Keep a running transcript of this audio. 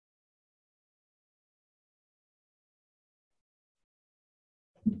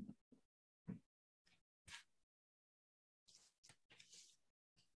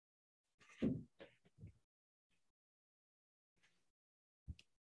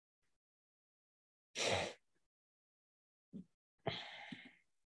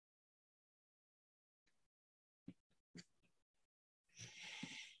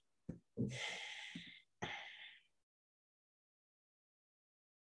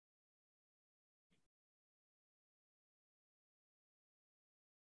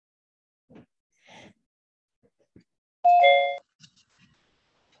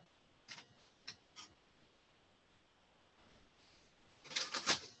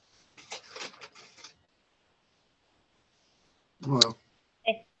Hello.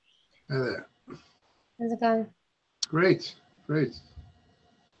 Hey. Hi there. How's it going? Great.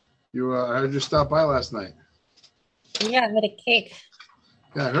 You, I heard you stop by last night. Yeah, I made a cake.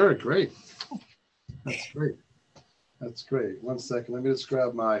 Yeah, I heard. Great. That's great. 1 second. Let me just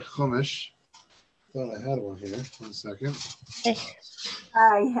grab my chumash. Thought I had one here. 1 second. Hey.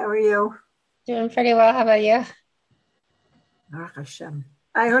 Hi, how are you? Doing pretty well. How about you? Baruch Hashem.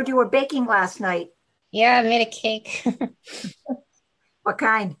 I heard you were baking last night. Yeah, I made a cake. What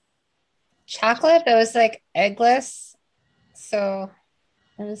kind? Chocolate. It was like eggless. So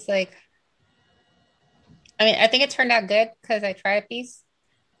it was like, I think it turned out good because I tried a piece.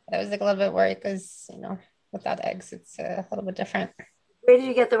 But I was like a little bit worried because, without eggs, it's a little bit different. Where did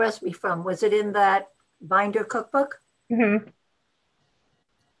you get the recipe from? Was it in that Binder cookbook? Mm-hmm.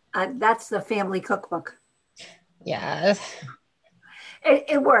 That's the family cookbook. Yeah,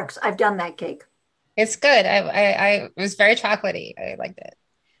 It works. I've done that cake. it's good. It was very chocolatey. I liked it.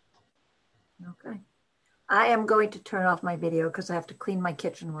 Okay. I am going to turn off my video because I have to clean my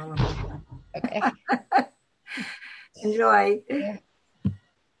kitchen while I'm done. Okay. Enjoy. Yeah.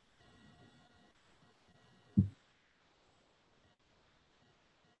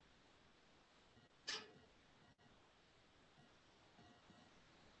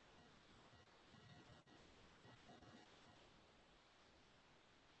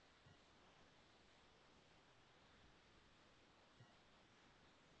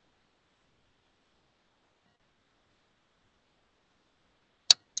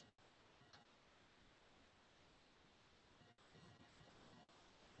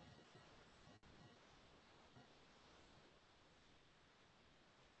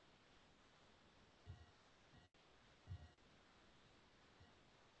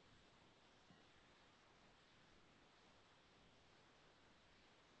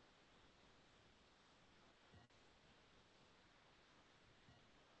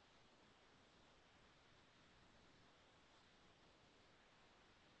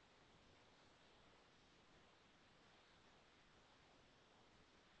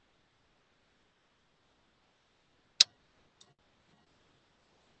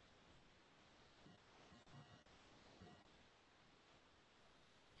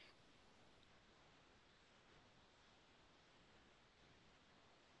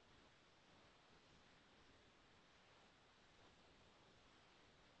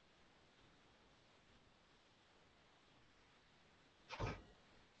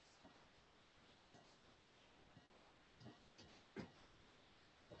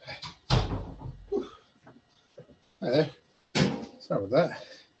 Hi there. Sorry about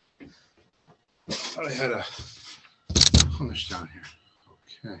that. Thought I had a chumash down here.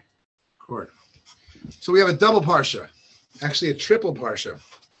 Okay. Court. So we have a double parsha. Actually, a triple parsha.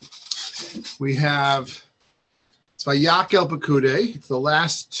 We have it's by Yakel Pekude. It's the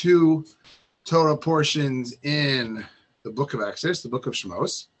last two Torah portions in the book of Exodus, the book of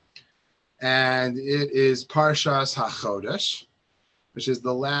Shemos. And it is Parshas HaChodesh, which is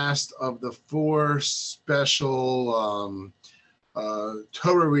the last of the four special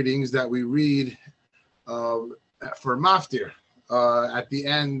Torah readings that we read for Maftir at the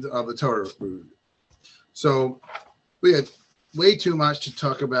end of the Torah reading. So we had way too much to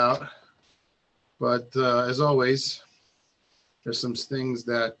talk about, but as always, there's some things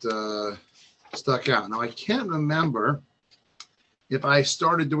that stuck out. Now, I can't remember if I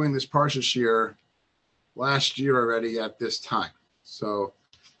started doing this Parsha Shir last year already at this time. So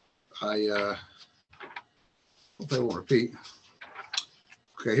I hope I won't repeat.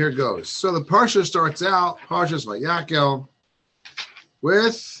 Okay, here it goes. So the Parsha starts out, Parshas Vayakel,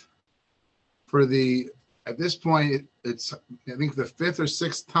 with, at this point, it's, I think, the fifth or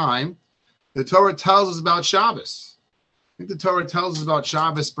sixth time, the Torah tells us about Shabbos. I think the Torah tells us about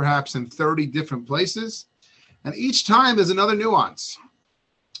Shabbos perhaps in 30 different places, and each time there's another nuance.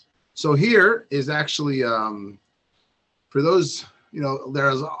 So here is actually, for those,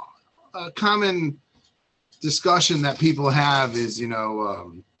 there's a common discussion that people have is,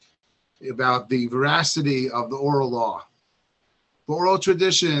 about the veracity of the oral law. The oral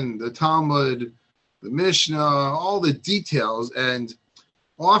tradition, the Talmud, the Mishnah, all the details. And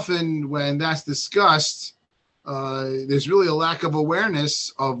often when that's discussed, there's really a lack of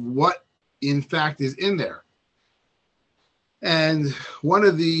awareness of what, in fact, is in there. And one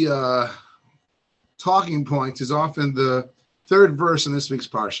of the talking points is often the third verse in this week's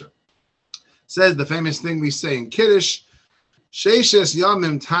parsha. It says the famous thing we say in Kiddush, Sheishes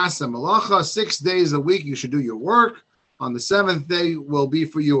Yamim Tasa Malacha, 6 days a week you should do your work. On the seventh day will be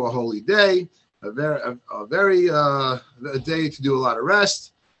for you a holy day, a day to do a lot of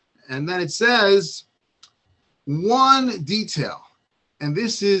rest. And then it says one detail, and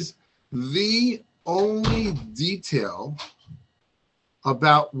this is the only detail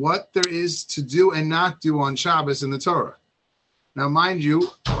about what there is to do and not do on Shabbos in the Torah. Now, mind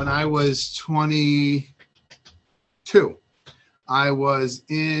you, when I was 22, 23. I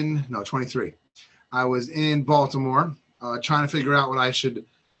was in Baltimore trying to figure out what I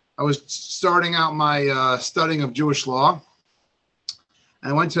was starting out my studying of Jewish law.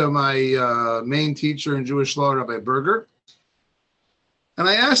 I went to my main teacher in Jewish law, Rabbi Berger. And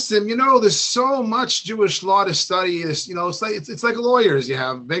I asked him, there's so much Jewish law to study. It's like lawyers. You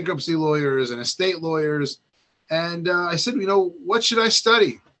have bankruptcy lawyers and estate lawyers. And I said, what should I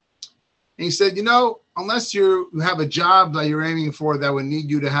study? And he said, unless you have a job that you're aiming for that would need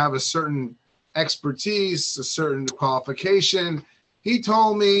you to have a certain expertise, a certain qualification, he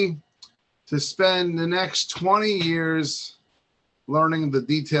told me to spend the next 20 years learning the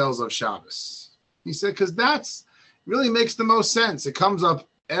details of Shabbos. He said, because that's really makes the most sense. It comes up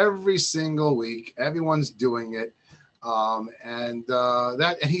every single week. Everyone's doing it. And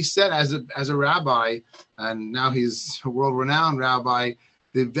he said, as a rabbi, and now he's a world-renowned rabbi,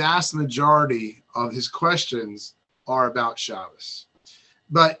 the vast majority of his questions are about Shabbos.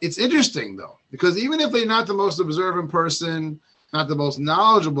 But it's interesting, though, because even if they're not the most observant person, not the most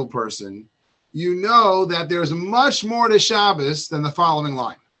knowledgeable person, you know that there's much more to Shabbos than the following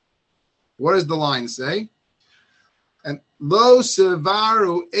line. What does the line say? And lo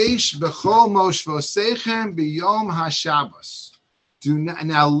sevaru eish b'chol moshvosechem b'yom haShabbos. Do not,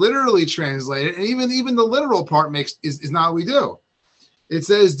 now literally translated, and even the literal part is not what we do. It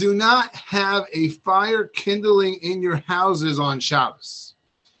says, do not have a fire kindling in your houses on Shabbos.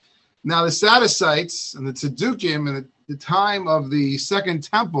 Now the Sadducites and the Tzaddukim in the time of the Second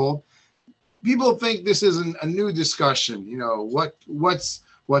Temple, people think this isn't a new discussion. What's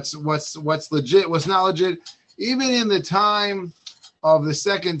legit, what's not legit. Even in the time of the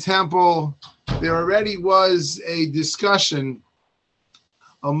Second Temple, there already was a discussion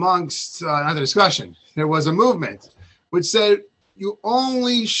amongst, not a discussion, there was a movement which said you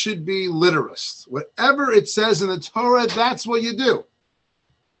only should be literalists. Whatever it says in the Torah, that's what you do,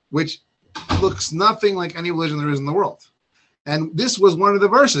 which looks nothing like any religion there is in the world. And this was one of the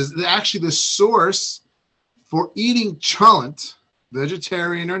verses. Actually, the source for eating cholent,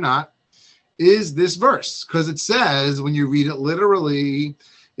 vegetarian or not, is this verse, because it says, when you read it literally,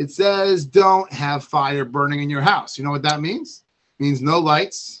 it says, don't have fire burning in your house. You know what that means? It means no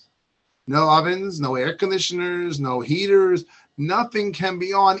lights, no ovens, no air conditioners, no heaters. Nothing can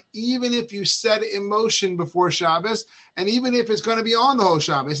be on, even if you set it in motion before Shabbos, and even if it's going to be on the whole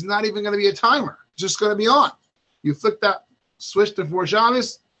Shabbos. It's not even going to be a timer. It's just going to be on. You flick that switch before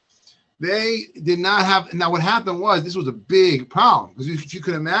Shabbos. They did not have. Now, what happened was, this was a big problem, because if you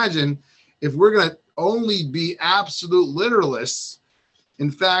can imagine, if we're going to only be absolute literalists, in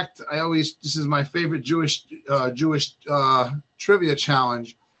fact, this is my favorite Jewish trivia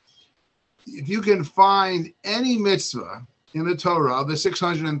challenge. If you can find any mitzvah in the Torah of the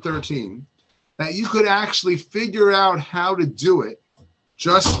 613 that you could actually figure out how to do it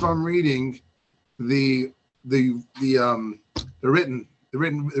just from reading the written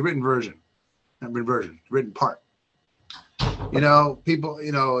version, the written part. People,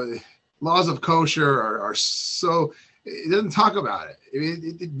 laws of kosher are so, it doesn't talk about it.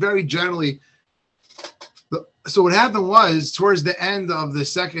 It very generally. So what happened was, towards the end of the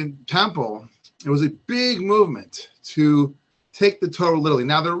Second Temple, it was a big movement to take the Torah literally.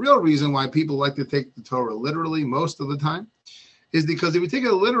 Now, the real reason why people like to take the Torah literally most of the time is because if you take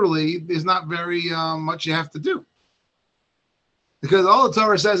it literally, there's not very much you have to do. Because all the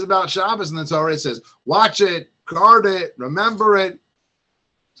Torah says about Shabbos in the Torah, it says, watch it, guard it, remember it.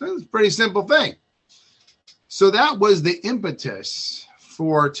 So it's a pretty simple thing. So that was the impetus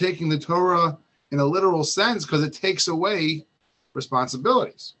for taking the Torah in a literal sense, because it takes away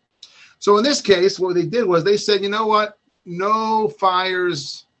responsibilities. So in this case, what they did was they said, you know what? No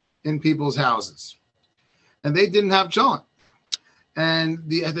fires in people's houses. And they didn't have cholent.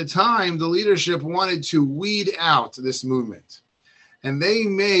 And at the time, the leadership wanted to weed out this movement. And they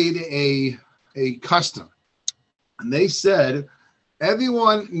made a custom. And they said,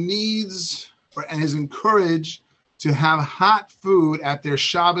 everyone needs and is encouraged to have hot food at their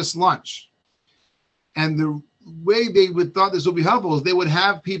Shabbos lunch. And way they would thought this would be helpful is they would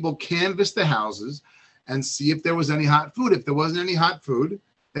have people canvass the houses and see if there was any hot food. If there wasn't any hot food,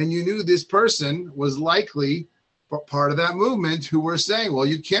 then you knew this person was likely part of that movement who were saying, well,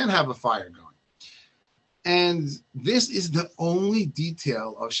 you can't have a fire going. And this is the only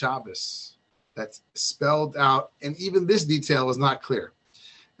detail of Shabbos that's spelled out. And even this detail is not clear.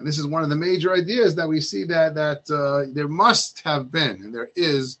 And this is one of the major ideas that we see that there must have been, and there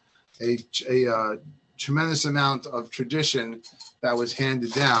is a tremendous amount of tradition that was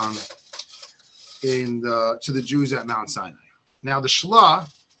handed down to the Jews at Mount Sinai. Now the Shlah,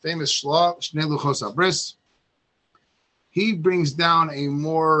 famous Shlah, Shnei Luchos HaBris, he brings down a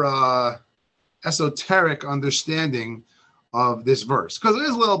more esoteric understanding of this verse, because it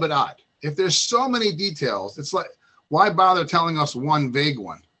is a little bit odd. If there's so many details, it's like, why bother telling us one vague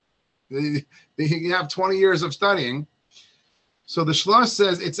one? They have 20 years of studying. So the Shlah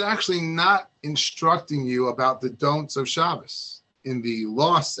says it's actually not instructing you about the don'ts of Shabbos in the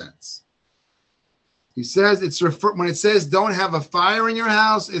law sense. He says when it says don't have a fire in your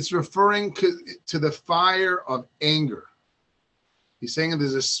house, it's referring to the fire of anger. He's saying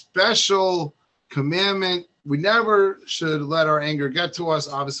there's a special commandment. We never should let our anger get to us.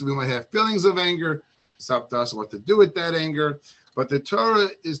 Obviously, we might have feelings of anger. It's up to us what to do with that anger. But the Torah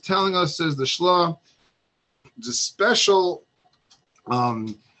is telling us, says the Shlah, the special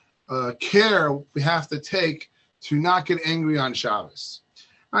care we have to take to not get angry on Shabbos.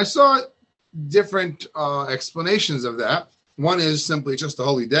 I saw different explanations of that. One is simply just a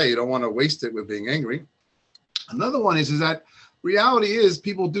holy day. You don't want to waste it with being angry. Another one is that reality is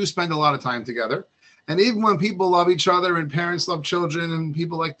people do spend a lot of time together. And even when people love each other and parents love children and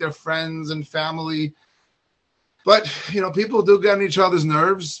people like their friends and family, but, people do get on each other's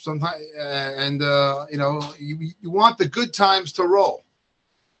nerves sometimes. And, you want the good times to roll,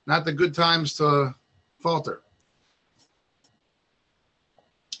 not the good times to falter.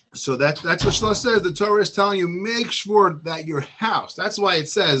 So that's what Shlomo says. The Torah is telling you, make sure that your house, that's why it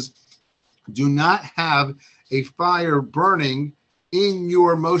says, do not have a fire burning in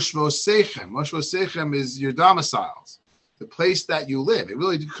your Moshvo Sechem. Moshvo Sechem is your domiciles, the place that you live. It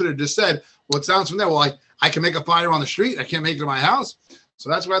really could have just said, well, it sounds from there, well, I can make a fire on the street. I can't make it in my house. So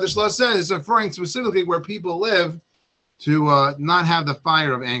that's why the Shlomo says it's referring specifically where people live to not have the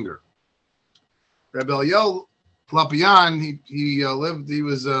fire of anger. Rebbe Eliel Lopian,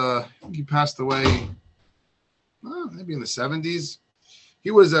 he passed away maybe in the 70s. He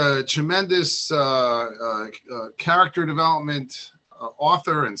was a tremendous character development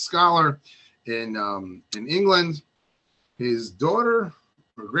author and scholar in England. His daughter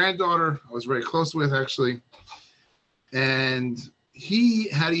or granddaughter I was very close with, actually, and he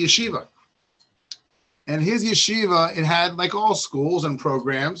had a yeshiva. And his yeshiva, it had, like all schools and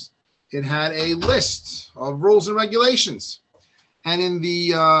programs, it had a list of rules and regulations. And in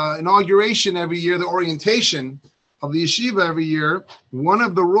the inauguration every year, the orientation of the yeshiva every year, one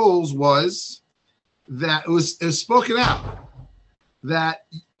of the rules was that it was spoken out that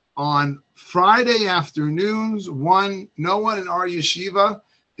on Friday afternoons, no one in our yeshiva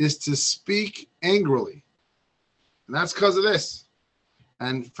is to speak angrily. And that's because of this.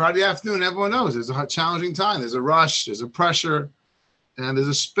 And Friday afternoon, everyone knows there's a challenging time. There's a rush, there's a pressure, and there's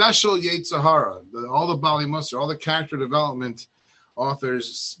a special Yetzer Hara. All the Bali Musar, all the character development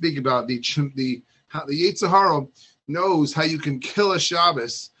authors speak about how the Yetzer Hara knows how you can kill a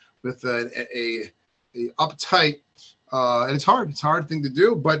Shabbos with a uptight, and it's hard. It's a hard thing to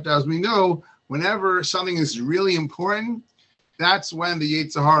do. But as we know, whenever something is really important, that's when the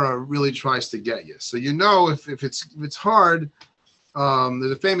Yetzer Hara really tries to get you. So if it's hard.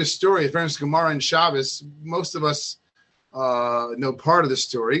 There's a famous story, a famous Gemara in Shabbos. Most of us know part of the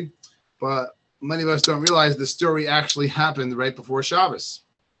story, but many of us don't realize the story actually happened right before Shabbos.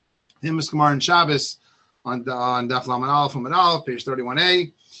 Famous Gemara in Shabbos on Daf Lamed Aleph Amud Aleph, page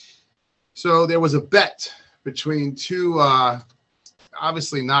 31a. So there was a bet between two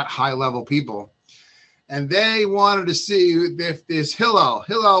obviously not high-level people, and they wanted to see if this Hillel.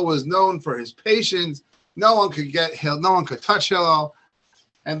 Hillel was known for his patience. No one could touch Hillel,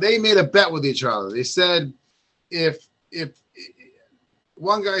 and they made a bet with each other. They said, if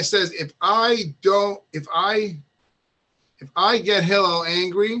one guy says, if I get Hillel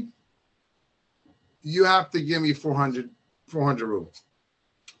angry, you have to give me 400 rubles.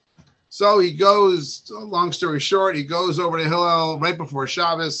 So he goes, long story short, he goes over to Hillel right before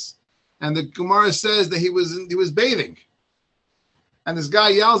Shabbos, and the Gemara says that he was bathing. And this guy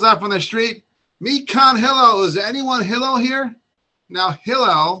yells out from the street, Mikan Hillel, is there anyone Hillel here? Now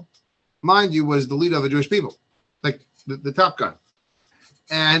Hillel, mind you, was the leader of the Jewish people, like the top gun.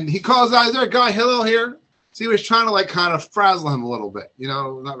 And he calls out, is there a guy Hillel here? So he was trying to like kind of frazzle him a little bit,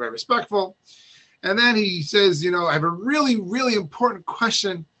 not very respectful. And then he says, I have a really, really important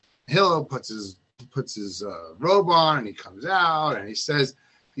question. Hillel puts his robe on and he comes out and he says,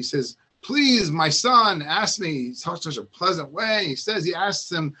 please, my son, ask me. He talks such a pleasant way. He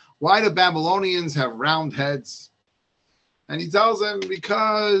asks him, why do Babylonians have round heads? And he tells him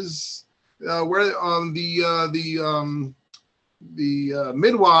because the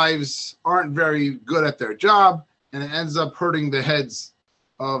midwives aren't very good at their job, and it ends up hurting the heads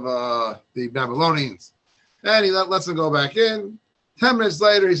of the Babylonians. And he lets them go back in. 10 minutes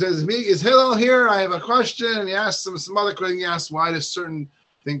later, he says, is Hillel here? I have a question. And he asks him some other question. He asks, why do certain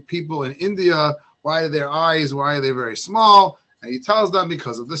people in India, why are their eyes, why are they very small? And he tells them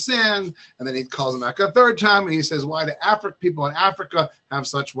because of the sand. And then he calls them back a third time. And he says, why do people in Africa have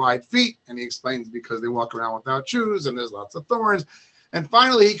such wide feet? And he explains because they walk around without shoes and there's lots of thorns. And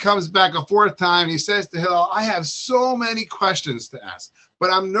finally, he comes back a fourth time. And he says to Hillel, I have so many questions to ask,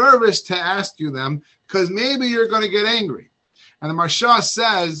 but I'm nervous to ask you them because maybe you're going to get angry. And the Maharsha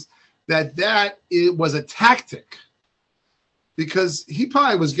says that it was a tactic because he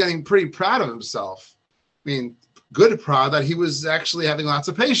probably was getting pretty proud of himself. I mean, good proud that he was actually having lots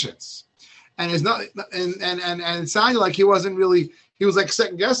of patience. And it sounded like he wasn't really, he was like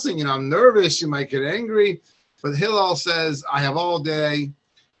second guessing, I'm nervous, you might get angry. But Hillel says, I have all day.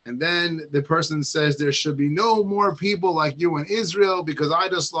 And then the person says, there should be no more people like you in Israel because I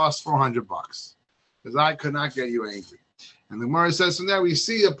just lost $400 because I could not get you angry. And the Gemara says from there, we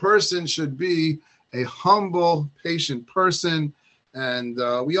see a person should be a humble, patient person. And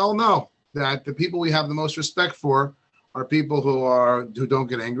we all know that the people we have the most respect for are people who don't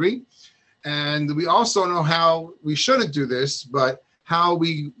get angry. And we also know how we shouldn't do this, but how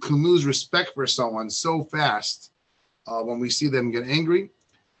we can lose respect for someone so fast when we see them get angry.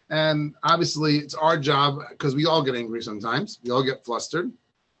 And obviously it's our job, because we all get angry sometimes. We all get flustered.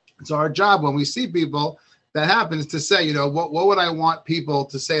 It's our job when we see people that happens to say, what would I want people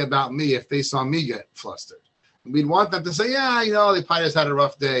to say about me if they saw me get flustered? And we'd want them to say, yeah, they probably just had a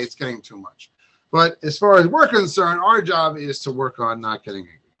rough day. It's getting too much. But as far as we're concerned, our job is to work on not getting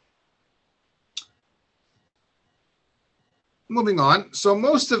angry. Moving on. So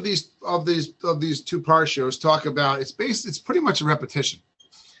most of these two parshos talk about, it's pretty much a repetition.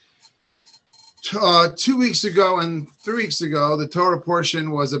 2 weeks ago and 3 weeks ago, the Torah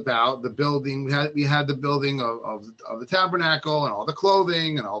portion was about the building. We had the building of the tabernacle and all the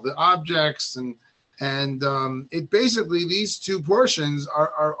clothing and all the objects, and it basically, these two portions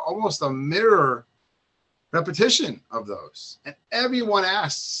are almost a mirror repetition of those. And everyone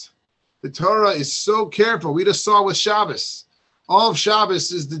asks. The Torah is so careful. We just saw with Shabbos. All of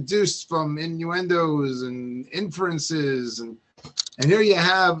Shabbos is deduced from innuendos and inferences, and here you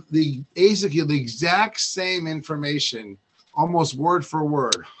have basically the exact same information, almost word for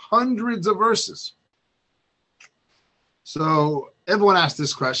word, hundreds of verses. So everyone asked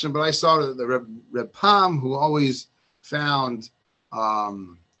this question, but I saw the Reb Pam, who always found,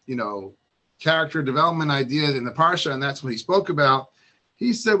 character development ideas in the Parsha, and that's what he spoke about.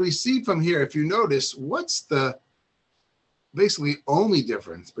 He said, we see from here, if you notice, what's the basically only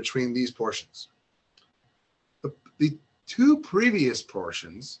difference between these portions? The two previous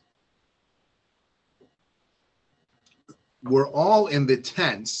portions were all in the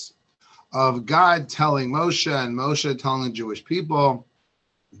tense of God telling Moshe and Moshe telling the Jewish people,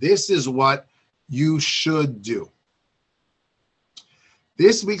 this is what you should do.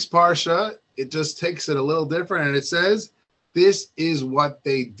 This week's Parsha, it just takes it a little different, and it says, this is what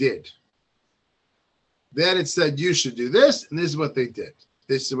they did. Then it said, you should do this, and this is what they did.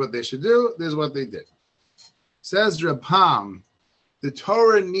 This is what they should do, this is what they did. Says Reb Pam, the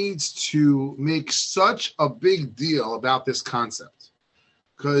Torah needs to make such a big deal about this concept,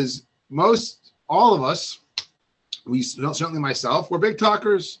 because all of us, certainly myself, we're big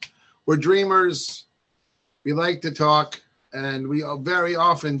talkers, we're dreamers, we like to talk, and we very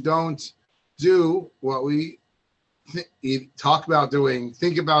often don't do what we talk about doing,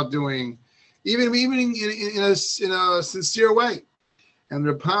 think about doing, even in a sincere way. And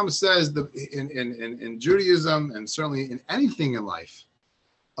Reb Pam says that in Judaism, and certainly in anything in life,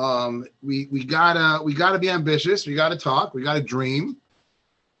 we gotta be ambitious. We gotta talk. We gotta dream.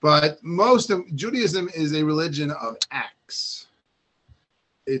 But Judaism is a religion of acts.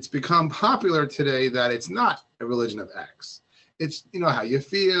 It's become popular today that it's not a religion of acts. It's how you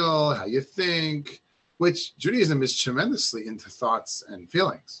feel, how you think, which Judaism is tremendously into thoughts and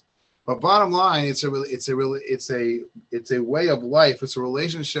feelings. But bottom line, it's a way of life. It's a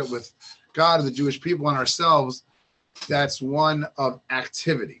relationship with God and the Jewish people and ourselves. That's one of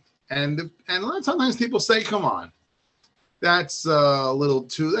activity. And a lot of sometimes people say, come on, that's a little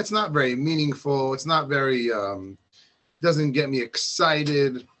too, that's not very meaningful. It's not very, doesn't get me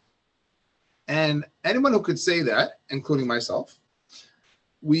excited. And anyone who could say that, including myself,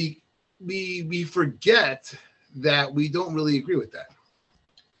 we forget that we don't really agree with that.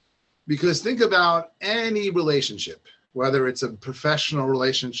 Because think about any relationship, whether it's a professional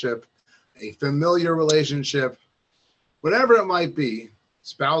relationship, a familiar relationship, whatever it might be,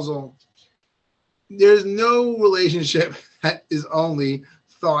 spousal, there's no relationship that is only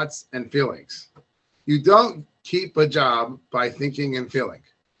thoughts and feelings. You don't keep a job by thinking and feeling.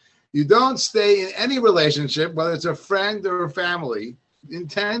 You don't stay in any relationship, whether it's a friend or a family,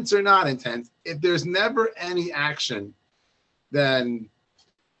 intense or not intense. If there's never any action, then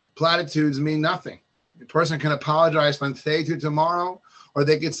platitudes mean nothing. A person can apologize from today to tomorrow, or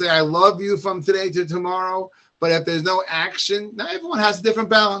they could say, I love you from today to tomorrow. But if there's no action, now everyone has a different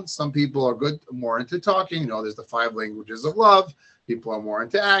balance. Some people are good, more into talking. You know, there's the 5 languages of love. People are more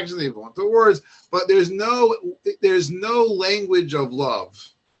into action. People into words. But there's no language of love,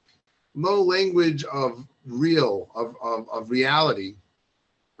 no language of reality.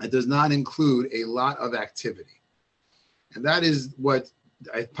 It does not include a lot of activity. And that is what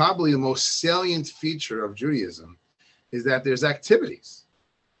probably the most salient feature of Judaism is that there's activities.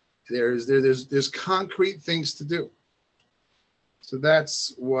 There's concrete things to do. So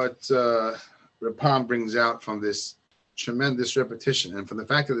that's what Rapam brings out from this tremendous repetition. And from the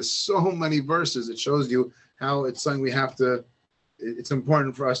fact that there's so many verses, it shows you how it's something we have to, it's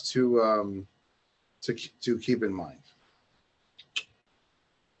important for us to keep in mind.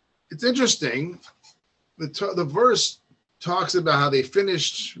 It's interesting. The verse talks about how they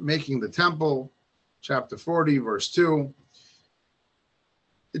finished making the temple, chapter 40, verse 2.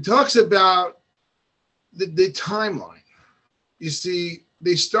 It talks about the timeline. You see,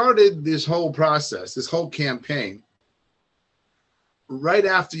 they started this whole process, this whole campaign, right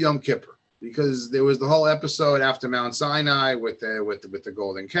after Yom Kippur, because there was the whole episode after Mount Sinai with the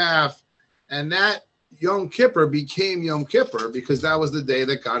golden calf, and that Yom Kippur became Yom Kippur because that was the day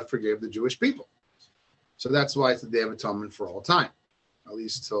that God forgave the Jewish people. So that's why it's the Day of Atonement for all time, at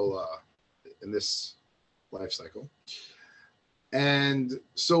least till in this life cycle. And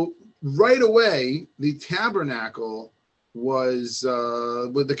so right away, the tabernacle was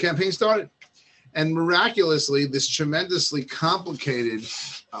when the campaign started. And miraculously, this tremendously complicated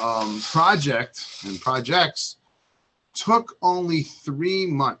projects took only 3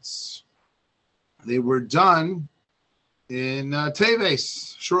 months. They were done in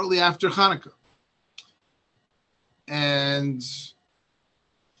Teves, shortly after Hanukkah. And,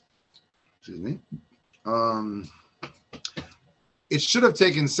 excuse me, it should have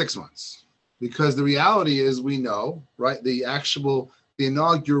taken 6 months, because the reality is, we know, right, the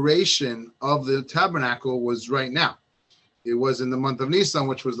inauguration of the tabernacle was right now. It was in the month of Nisan,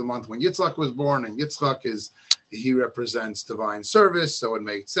 which was the month when Yitzchak was born, and Yitzchak he represents divine service, so it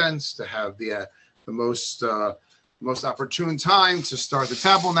made sense to have the most opportune time to start the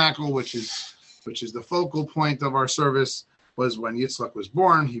tabernacle, which is the focal point of our service, was when Yitzchak was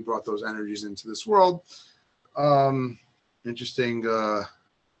born. He brought those energies into this world. Interesting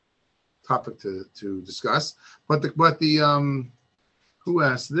topic to discuss. But the who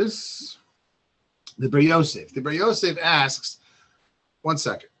asked this? The Ber Yosef. The Ber Yosef asks, 1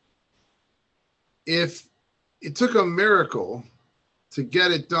 second. If it took a miracle to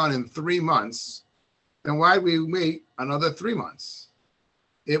get it done in 3 months, then why would we wait another 3 months?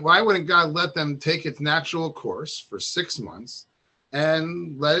 Why wouldn't God let them take its natural course for 6 months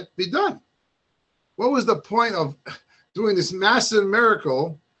and let it be done? What was the point of doing this massive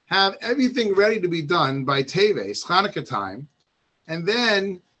miracle, have everything ready to be done by Teves, Hanukkah time, and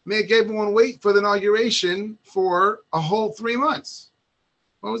then make everyone wait for the inauguration for a whole 3 months?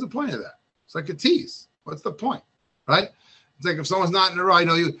 What was the point of that? It's like a tease. What's the point, right? It's like if someone's not in a rush,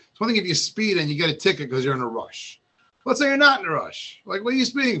 it's one thing if you speed and you get a ticket because you're in a rush. Let's say you're not in a rush. Like, what are you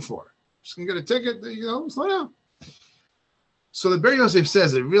speeding for? Just gonna get a ticket, slow down. So the Ber Yosef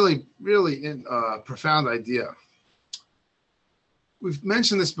says a really, really profound idea. We've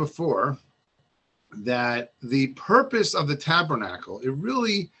mentioned this before, that the purpose of the tabernacle,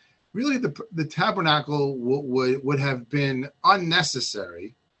 the tabernacle would have been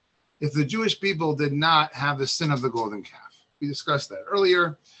unnecessary if the Jewish people did not have the sin of the golden calf. We discussed that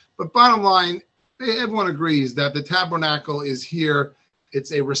earlier, but bottom line, everyone agrees that the tabernacle is here.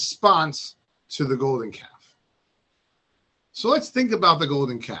 It's a response to the golden calf. So let's think about the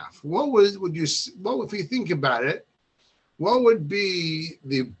golden calf. If you think about it, what would be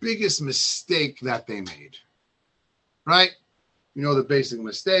the biggest mistake that they made? Right? You know the basic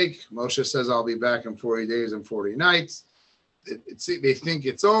mistake. Moshe says, I'll be back in 40 days and 40 nights. They think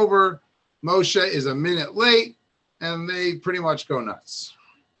it's over. Moshe is a minute late, and they pretty much go nuts.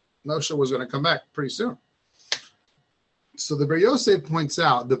 Moshe was going to come back pretty soon. So the Ber Yosef points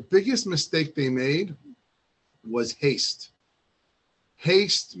out the biggest mistake they made was haste.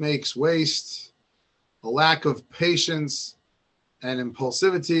 Haste makes waste, a lack of patience and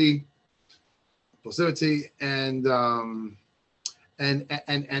impulsivity, and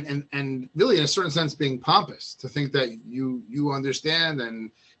really in a certain sense being pompous, to think that you understand and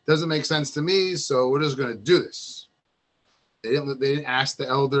it doesn't make sense to me, so we're just going to do this. They didn't ask the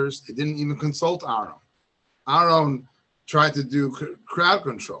elders. They didn't even consult Aaron. Aaron tried to do crowd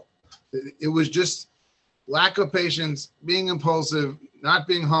control. It was just lack of patience, being impulsive, not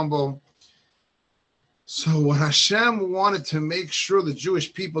being humble. So what Hashem wanted to make sure the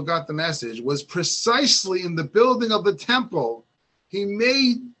Jewish people got the message was precisely in the building of the temple. He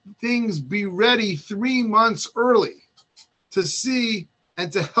made things be ready 3 months early to see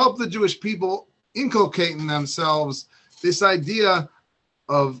and to help the Jewish people inculcate in themselves this idea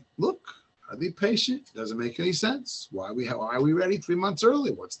of, look, are they patient? Doesn't make any sense. Why are we ready 3 months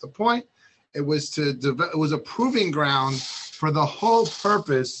early? What's the point? It was a proving ground for the whole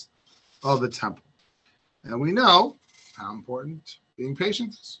purpose of the temple. And we know how important being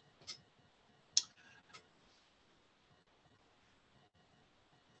patient is.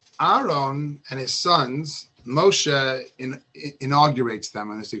 Aaron and his sons, Moshe inaugurates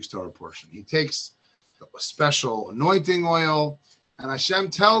them in the 6th Torah portion. He takes a special anointing oil, and Hashem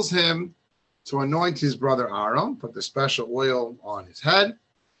tells him to anoint his brother Aaron, put the special oil on his head.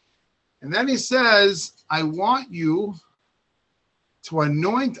 And then he says, I want you to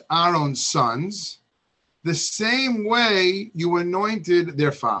anoint Aaron's sons the same way you anointed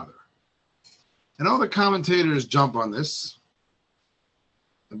their father. And all the commentators jump on this.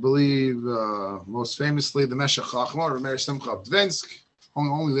 I believe most famously the Meshech Chachma, Rameir Simcha of Dvinsk,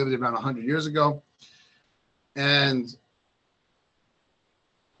 only lived about 100 years ago. And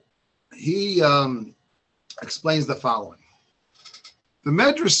he explains the following. The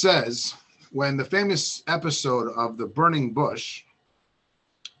Medrash says, when the famous episode of the burning bush,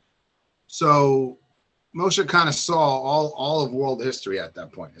 so Moshe kind of saw all of world history at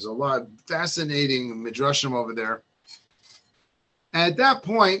that point. There's a lot of fascinating midrashim over there. And at that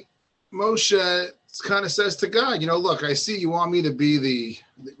point, Moshe kind of says to God, look, I see you want me to be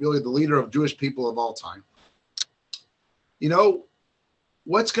really the leader of Jewish people of all time.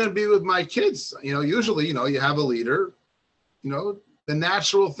 What's going to be with my kids? Usually, you have a leader. The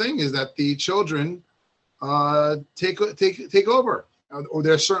natural thing is that the children take over, or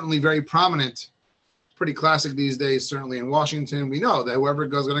they're certainly very prominent. Pretty classic these days, certainly in Washington. We know that whoever is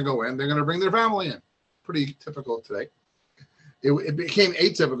going to go in, they're going to bring their family in. Pretty typical today. It became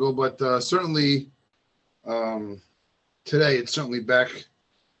atypical, but certainly today it's certainly back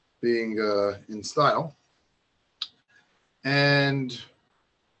being in style. And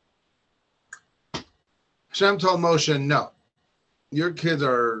Hashem told Moshe, no, your kids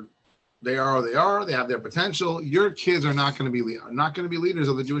they have their potential. Your kids are not going to be leaders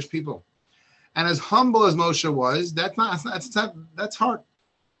of the Jewish people. And as humble as Moshe was, that's hard.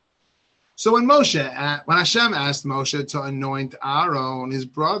 So when Hashem asked Moshe to anoint Aaron, his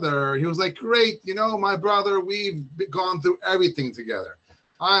brother, he was like, great, my brother, we've gone through everything together.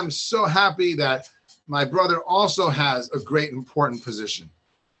 I'm so happy that my brother also has a great important position.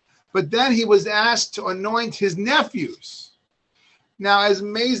 But then he was asked to anoint his nephews. Now, as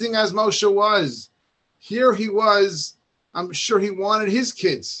amazing as Moshe was, here he was, I'm sure he wanted his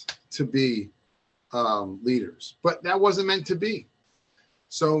kids to be leaders, but that wasn't meant to be.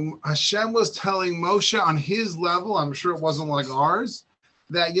 So Hashem was telling Moshe on his level, I'm sure it wasn't like ours,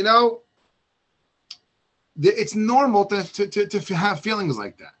 that, it's normal to have feelings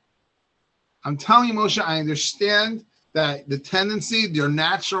like that. I'm telling you, Moshe, I understand that the tendency, your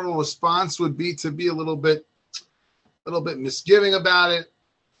natural response would be to be a little bit misgiving about it,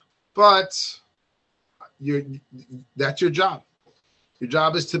 but that's your job. Your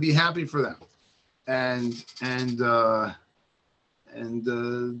job is to be happy for them, and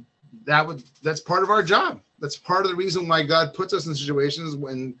that's part of our job. That's part of the reason why God puts us in situations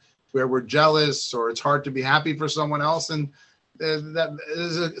where we're jealous or it's hard to be happy for someone else. And that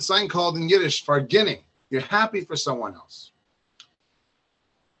is a sign called in Yiddish farginning. You're happy for someone else.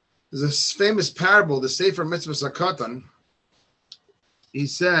 There's this famous parable, the Sefer Mitzvah Sakatan. He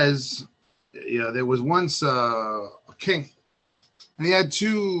says, there was once a king, and he had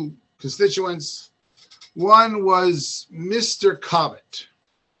two constituents. One was Mr. Covet.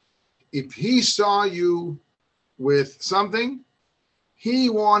 If he saw you with something, he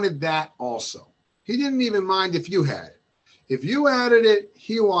wanted that also. He didn't even mind if you had it. If you added it,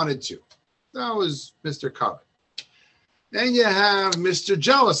 he wanted to. That was Mr. Covet. Then you have Mr.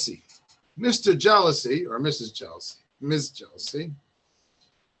 Jealousy. Mr. Jealousy, or Mrs. Jealousy, Ms. Jealousy.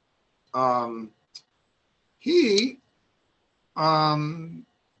 He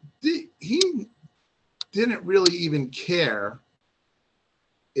didn't really even care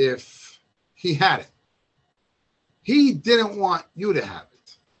if he had it. He didn't want you to have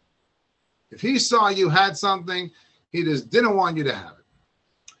it. If he saw you had something, he just didn't want you to have it.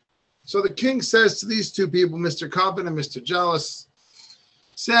 So the king says to these two people, Mr. Covet and Mr. Jealous,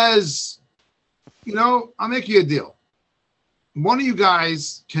 says, I'll make you a deal. One of you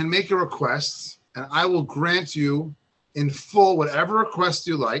guys can make a request, and I will grant you in full whatever request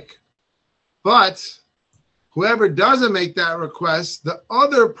you like. But whoever doesn't make that request, the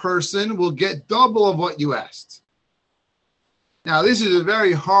other person will get double of what you asked. Now, this is a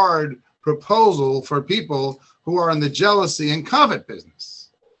very hard proposal for people who are in the jealousy and covet business,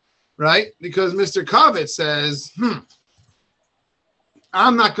 right? Because Mr. Covet says,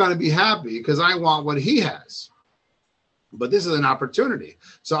 I'm not going to be happy because I want what he has. But this is an opportunity.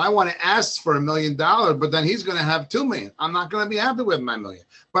 So I want to ask for $1 million, but then he's going to have 2 million. I'm not going to be happy with my million,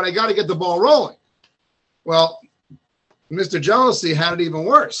 but I got to get the ball rolling. Well, Mr. Jealousy had it even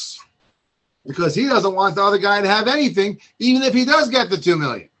worse because he doesn't want the other guy to have anything, even if he does get the 2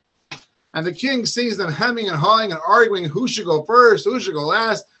 million. And the king sees them hemming and hawing and arguing who should go first, who should go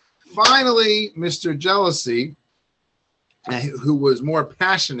last. Finally, Mr. Jealousy, who was more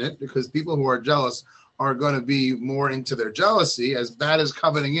passionate, because people who are jealous are going to be more into their jealousy. As bad as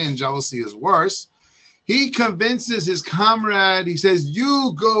coveting in, jealousy is worse. He convinces his comrade, he says,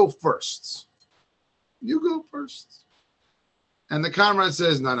 you go first. You go first. And the comrade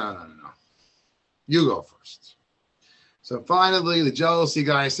says, no. You go first. So finally, the jealousy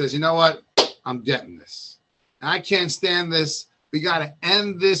guy says, you know what? I'm getting this. I can't stand this. We got to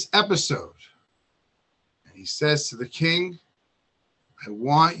end this episode. And he says to the king, I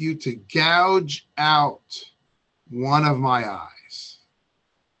want you to gouge out one of my eyes.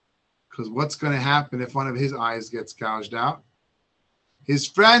 Because what's going to happen if one of his eyes gets gouged out? His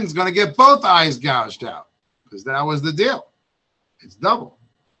friend's going to get both eyes gouged out. Because that was the deal. It's double.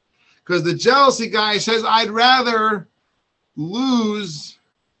 Because the jealousy guy says, I'd rather lose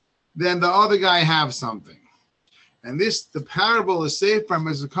than the other guy have something. And the parable is saved from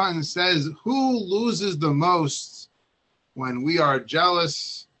Mr. Cotton says, who loses the most when we are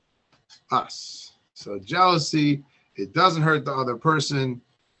jealous? Us. So jealousy, it doesn't hurt the other person,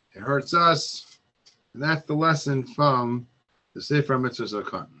 it hurts us. And that's the lesson from the Sefer Mitzvah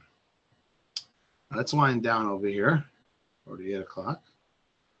Cotton. Let's wind down over here. Already 8 o'clock.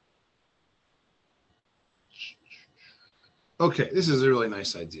 Okay, this is a really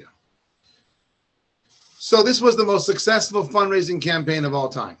nice idea. So this was the most successful fundraising campaign of all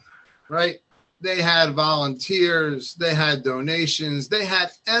time, right? They had volunteers, they had donations, they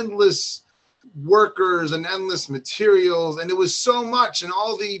had endless workers and endless materials, and it was so much, and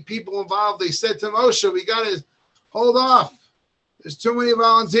all the people involved, they said to Moshe, we got to hold off. There's too many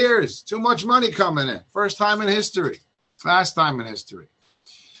volunteers, too much money coming in. First time in history, last time in history.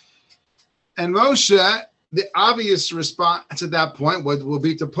 And Moshe, the obvious response at that point will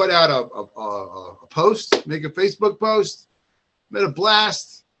be to put out a post, make a Facebook post, make a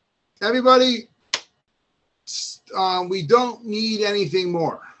blast. Everybody, we don't need anything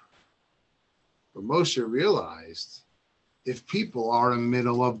more. But Moshe realized if people are in the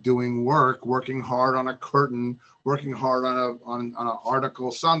middle of doing work, working hard on a curtain, working hard on an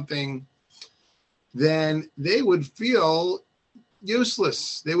article, something, then they would feel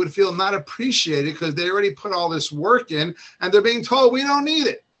useless. They would feel not appreciated because they already put all this work in and they're being told we don't need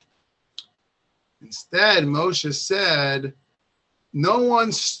it. Instead, Moshe said, no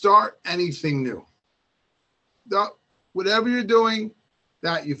one start anything new. Whatever you're doing,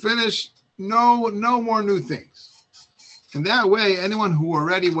 that you finish, no more new things. And that way, anyone who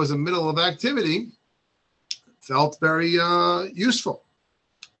already was in the middle of activity felt very useful.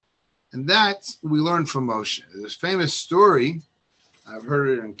 And that's what we learned from Moshe. This famous story, I've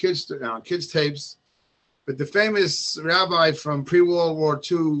heard it on kids tapes, but the famous rabbi from pre-World War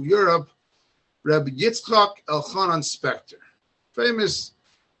II Europe, Rabbi Yitzchak Elchanan Spector, famous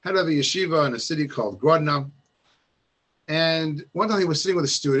head of a yeshiva in a city called Grodno. And one time he was sitting with a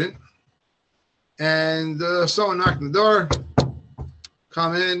student, and someone knocked on the door,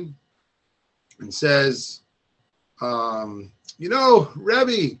 come in, and says,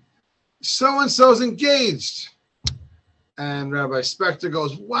 Rebbe, so-and-so's engaged. And Rabbi Spector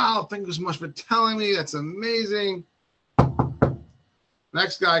goes, wow, thank you so much for telling me. That's amazing.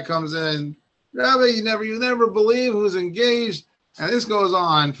 Next guy comes in, Rabbi, you never believe who's engaged. And this goes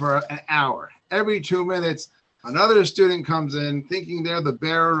on for an hour. Every 2 minutes, another student comes in thinking they're the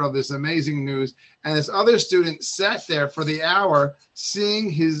bearer of this amazing news. And this other student sat there for the hour seeing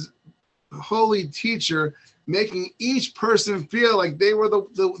his holy teacher making each person feel like they were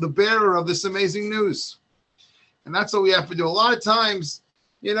the bearer of this amazing news. And that's what we have to do. A lot of times,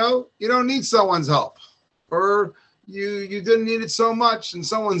 you don't need someone's help, or you didn't need it so much, and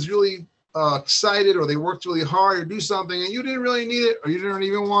someone's really excited, or they worked really hard to do something, and you didn't really need it, or you didn't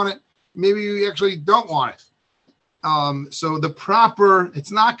even want it. Maybe you actually don't want it. So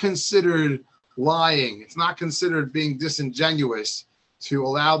it's not considered lying. It's not considered being disingenuous to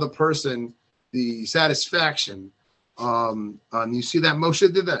allow the person the satisfaction. And you see that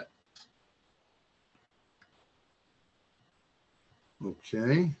Moshe did that.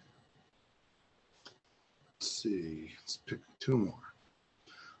 Okay. Let's see. Let's pick 2 more.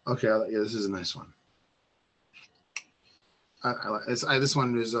 Okay, yeah, this is a nice one. This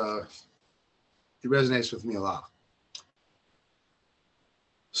one is it resonates with me a lot.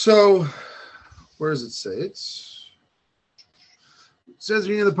 So, where does it say? It says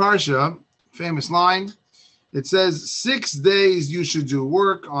in the Parsha, famous line. It says 6 days you should do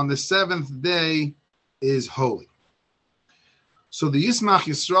work. On the 7th day is holy. So the Yismach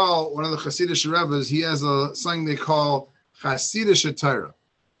Yisrael, one of the Hasidic Rebbes, he has something they call Hasidic Torah.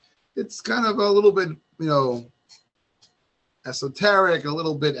 It's kind of a little bit, esoteric, a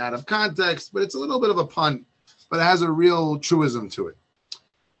little bit out of context, but it's a little bit of a pun, but it has a real truism to it.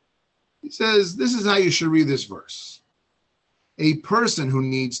 He says, this is how you should read this verse. A person who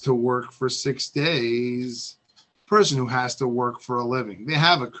needs to work for 6 days, person who has to work for a living, they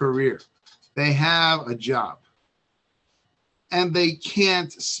have a career, they have a job, and they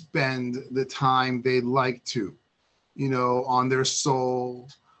can't spend the time they'd like to, on their soul,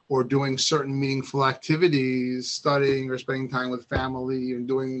 or doing certain meaningful activities, studying or spending time with family and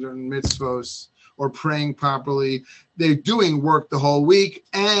doing certain mitzvos or praying properly. They're doing work the whole week.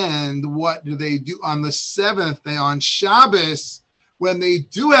 And what do they do on the 7th day, on Shabbos, when they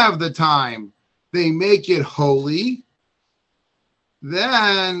do have the time? They make it holy.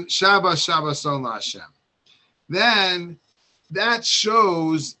 Then Shabbos on Hashem. Then that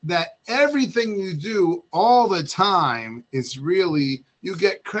shows that everything you do all the time is really, you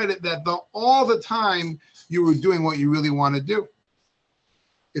get credit that all the time you were doing what you really want to do.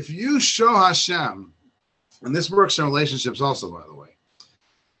 If you show Hashem, and this works in relationships also, by the way,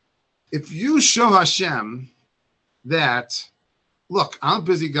 if you show Hashem that, look, I'm a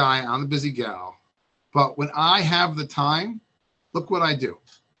busy guy, I'm a busy gal, but when I have the time, look what I do.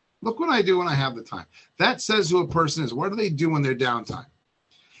 Look what I do when I have the time. That says who a person is. What do they do when they're downtime?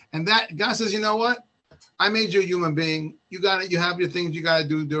 And that God says, you know what? I made you a human being. You got it. You have your things you got to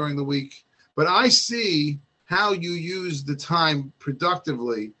do during the week. But I see how you use the time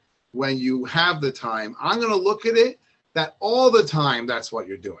productively when you have the time. I'm going to look at it that all the time that's what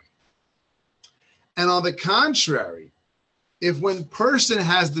you're doing. And on the contrary, if when person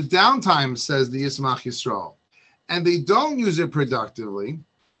has the downtime, says the Yismach Yisrael, and they don't use it productively,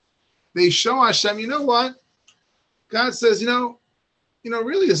 they show Hashem, you know what? God says,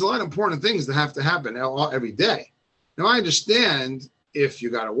 really there's a lot of important things that have to happen every day. Now, I understand if you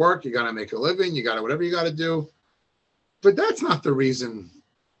got to work, you got to make a living, you got to whatever you got to do. But that's not the reason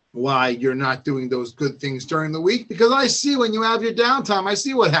why you're not doing those good things during the week, because I see when you have your downtime, I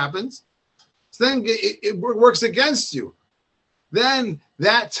see what happens. So then it works against you. Then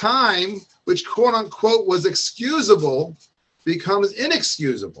that time, which quote unquote was excusable, becomes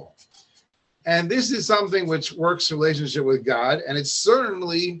inexcusable. And this is something which works in relationship with God. And it's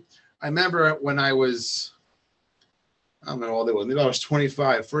certainly, I remember when I was, I don't know how old I was, maybe I was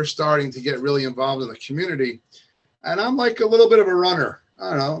 25, first starting to get really involved in the community. And I'm like a little bit of a runner. I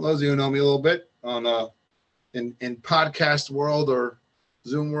don't know, those of you who know me a little bit on in podcast world or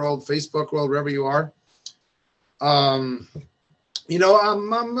Zoom world, Facebook world, wherever you are. I'm involved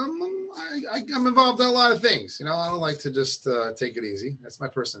in a lot of things. I don't like to just take it easy. That's my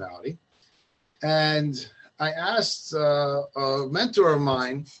personality. And I asked a mentor of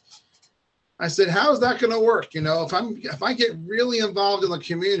mine, I said, how is that going to work? If I get really involved in the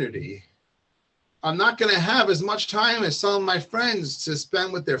community, I'm not going to have as much time as some of my friends to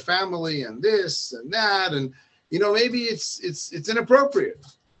spend with their family and this and that. And, maybe it's inappropriate.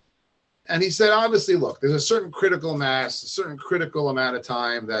 And he said, obviously, look, there's a certain critical mass, a certain critical amount of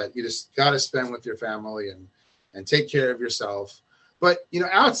time that you just got to spend with your family and take care of yourself. But,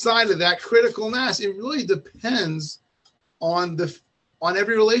 outside of that critical mass, it really depends on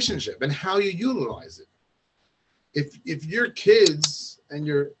every relationship and how you utilize it. if your kids and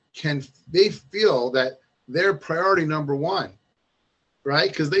they feel that they're priority number one, right?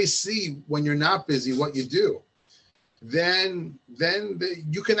 Because they see when you're not busy what you do, then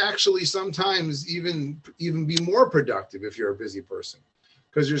you can actually sometimes even be more productive if you're a busy person.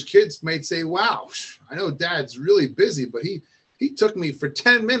 Because your kids might say, wow, I know dad's really busy, but he took me for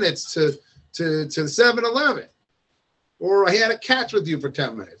 10 minutes to 7-Eleven, or I had a catch with you for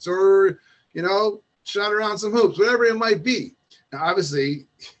 10 minutes, or, shot around some hoops, whatever it might be. Now, obviously,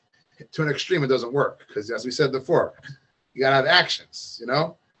 to an extreme, it doesn't work because, as we said before, you got to have actions,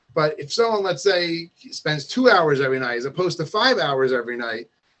 But if someone, let's say, spends 2 hours every night as opposed to 5 hours every night,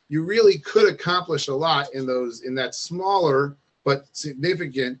 you really could accomplish a lot in that smaller but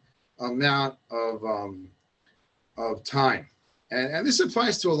significant amount of time. And this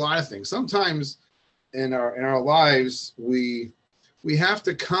applies to a lot of things. Sometimes in our lives, we have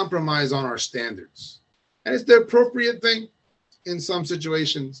to compromise on our standards. And it's the appropriate thing in some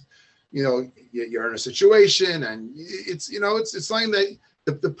situations. You're in a situation and it's something that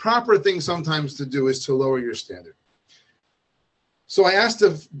the proper thing sometimes to do is to lower your standard. So I asked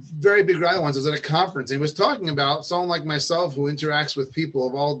a very big guy once. I was at a conference, and he was talking about someone like myself who interacts with people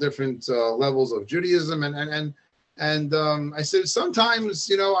of all different levels of Judaism, and I said sometimes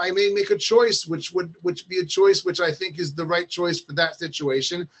I may make a choice which be a choice which I think is the right choice for that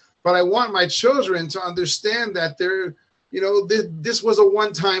situation, but I want my children to understand that this was a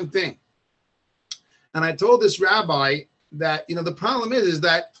one-time thing. And I told this rabbi that the problem is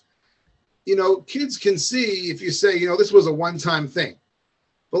that kids can see if you say, this was a one-time thing.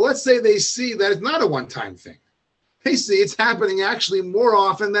 But let's say they see that it's not a one-time thing. They see it's happening actually more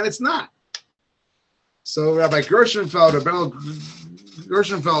often than it's not. So Rabbi Gershenfeld,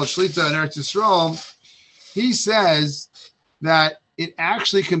 Shlita in Eretz Yisrael, he says that it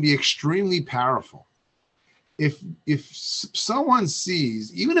actually can be extremely powerful. If someone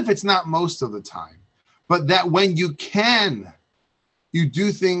sees, even if it's not most of the time, but that when you do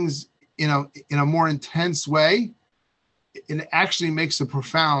things in a more intense way, it actually makes a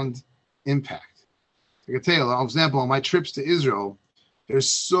profound impact. I can tell you, for example, on my trips to Israel, they're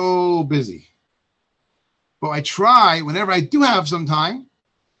so busy. But I try, whenever I do have some time,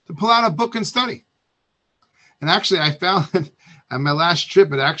 to pull out a book and study. And actually, I found that at my last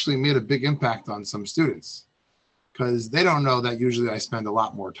trip, it actually made a big impact on some students because they don't know that usually I spend a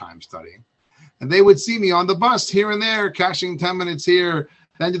lot more time studying. And they would see me on the bus here and there, cashing 10 minutes here.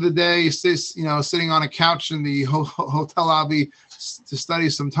 At the end of the day, sitting on a couch in the hotel lobby to study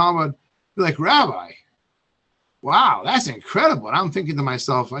some Talmud. Be like, Rabbi, wow, that's incredible. And I'm thinking to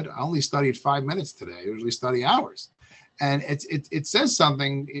myself, I only studied 5 minutes today. I usually study hours. And it says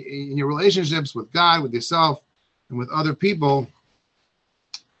something in your relationships with God, with yourself, and with other people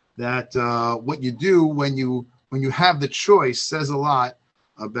that what you do when you have the choice says a lot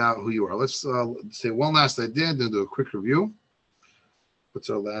about who you are. Let's say one last idea, then do a quick review. What's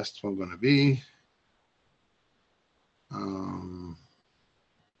our last one going to be?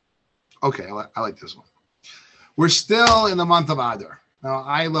 Okay, I like this one. We're still in the month of Adar. Now,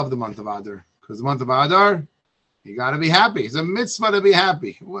 I love the month of Adar because the month of Adar, you got to be happy. It's a mitzvah to be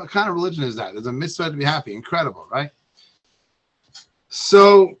happy. What kind of religion is that? It's a mitzvah to be happy. Incredible, right?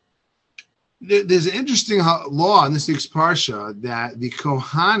 So there's an interesting law in this week's Parsha that the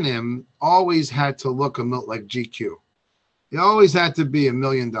Kohanim always had to look like GQ. They always had to be $1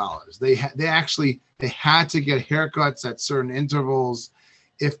 million. They had to get haircuts at certain intervals.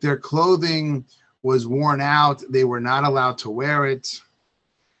 If their clothing was worn out, they were not allowed to wear it.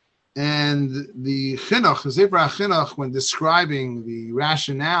 And the Chinuch, the Sefer HaChinuch, when describing the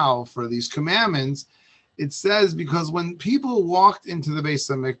rationale for these commandments, it says because when people walked into the Beis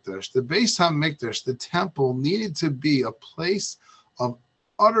HaMikdash, the temple needed to be a place of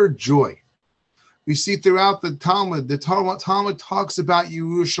utter joy. We see throughout the Talmud talks about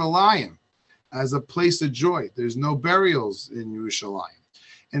Yerushalayim as a place of joy. There's no burials in Yerushalayim.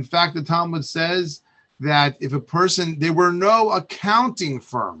 In fact, the Talmud says that there were no accounting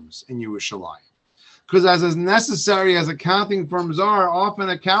firms in Yerushalayim. Because as necessary as accounting firms are,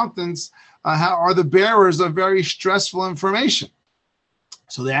 often accountants are the bearers of very stressful information.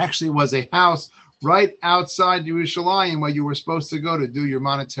 So there actually was a house right outside Yerushalayim where you were supposed to go to do your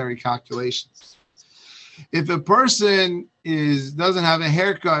monetary calculations. If a person doesn't have a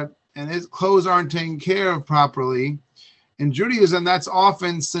haircut and his clothes aren't taken care of properly, in Judaism, that's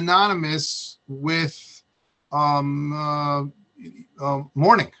often synonymous with mourning.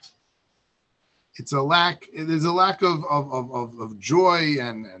 There's a lack of joy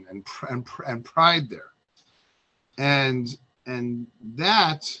and pride there, and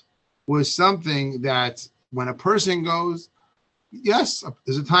that was something that when a person goes, yes,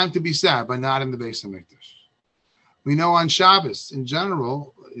 there's a time to be sad, but not in the Beis Hamikdash. We know on Shabbos, in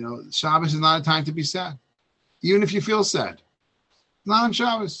general, Shabbos is not a time to be sad, even if you feel sad. Not on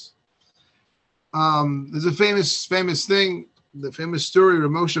Shabbos. There's a famous thing, the famous story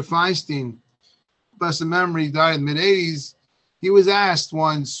of Moshe Feinstein, blessed memory, died in the mid-'80s. He was asked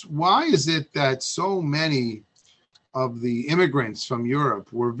once, why is it that so many of the immigrants from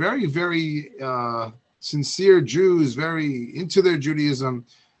Europe were very, very sincere Jews, very into their Judaism,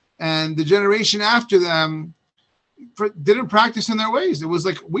 and the generation after them didn't practice in their ways? It was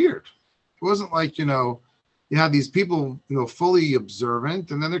like weird. It wasn't like, you had these people, fully observant,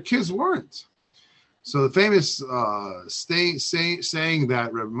 and then their kids weren't. So the famous saying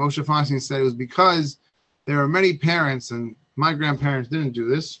that Reb Moshe Feinstein said, it was because there are many parents, and my grandparents didn't do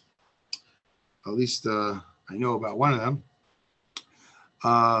this. At least I know about one of them.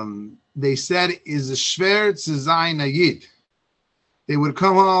 They said, is a schwer zu sein a Yid. They would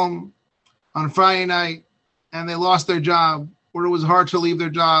come home on Friday night and they lost their job, or it was hard to leave their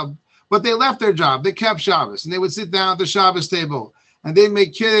job, but they left their job. They kept Shabbos, and they would sit down at the Shabbos table, and they'd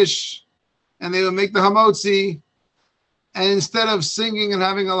make Kiddush, and they would make the Hamotzi, and instead of singing and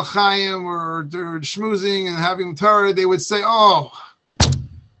having a l'chaim or schmoozing and having Torah, they would say, oh,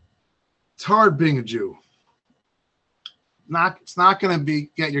 it's hard being a Jew. It's not going to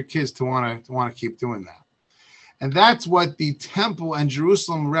get your kids to want to keep doing that. And that's what the temple and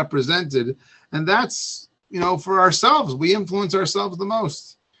Jerusalem represented. And that's, for ourselves, we influence ourselves the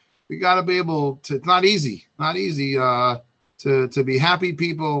most. We got to be able to, it's not easy to be happy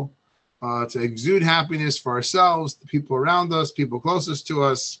people, to exude happiness for ourselves, the people around us, people closest to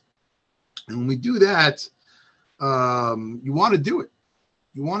us. And when we do that, you want to do it.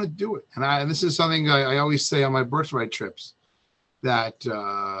 You want to do it. And this is something I always say on my birthright trips, that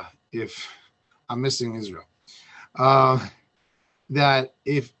if I'm missing Israel, that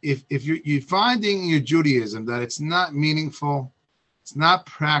if you're finding in your Judaism that it's not meaningful, it's not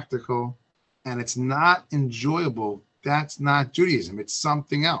practical, and it's not enjoyable, that's not Judaism. It's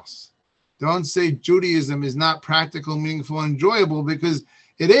something else. Don't say Judaism is not practical, meaningful, and enjoyable, because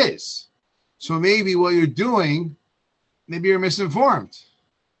it is. So maybe what you're doing, maybe you're misinformed.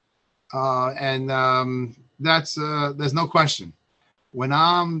 And there's no question. When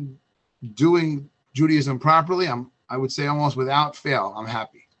I'm doing Judaism properly, I would say almost without fail, I'm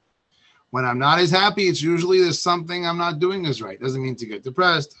happy. When I'm not as happy, it's usually there's something I'm not doing as right. Doesn't mean to get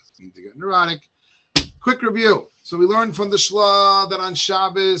depressed, doesn't mean to get neurotic. Quick review. So we learned from the Shla that on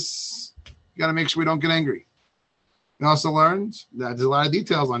Shabbos, you got to make sure we don't get angry. We also learned that there's a lot of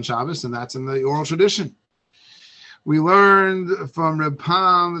details on Shabbos, and that's in the oral tradition. We learned from Reb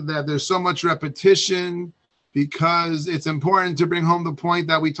Pam that there's so much repetition because it's important to bring home the point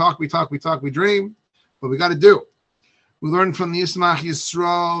that we talk, we dream, but we got to do. We learned from the Yismach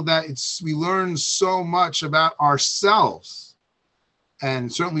Yisrael that we learn so much about ourselves,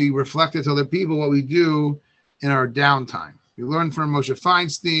 and certainly reflect it to other people what we do in our downtime. We learned from Moshe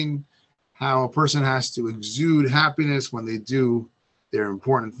Feinstein how a person has to exude happiness when they do their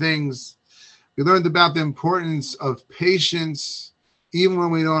important things. We learned about the importance of patience, even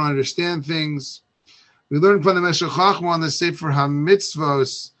when we don't understand things. We learned from the Meshech Chochmah on the Sefer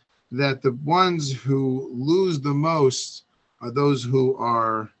HaMitzvos that the ones who lose the most are those who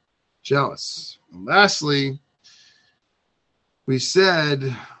are jealous. And lastly, we said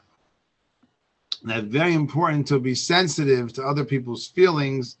that it's very important to be sensitive to other people's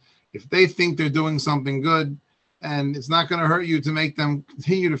feelings. If they think they're doing something good, and it's not going to hurt you to make them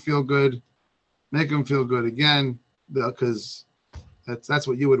continue to feel good, make them feel good again, because that's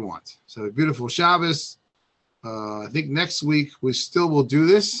what you would want. So a beautiful Shabbos. I think next week we still will do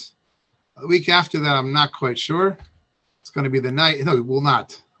this. The week after that, I'm not quite sure. It's going to be the night. No, we will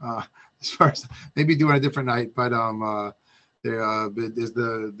not. As far as maybe do it a different night, but there's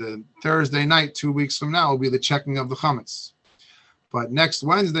the Thursday night 2 weeks from now will be the checking of the chametz. But next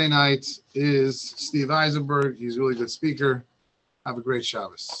Wednesday night is Steve Eisenberg. He's a really good speaker. Have a great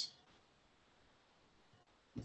Shabbos.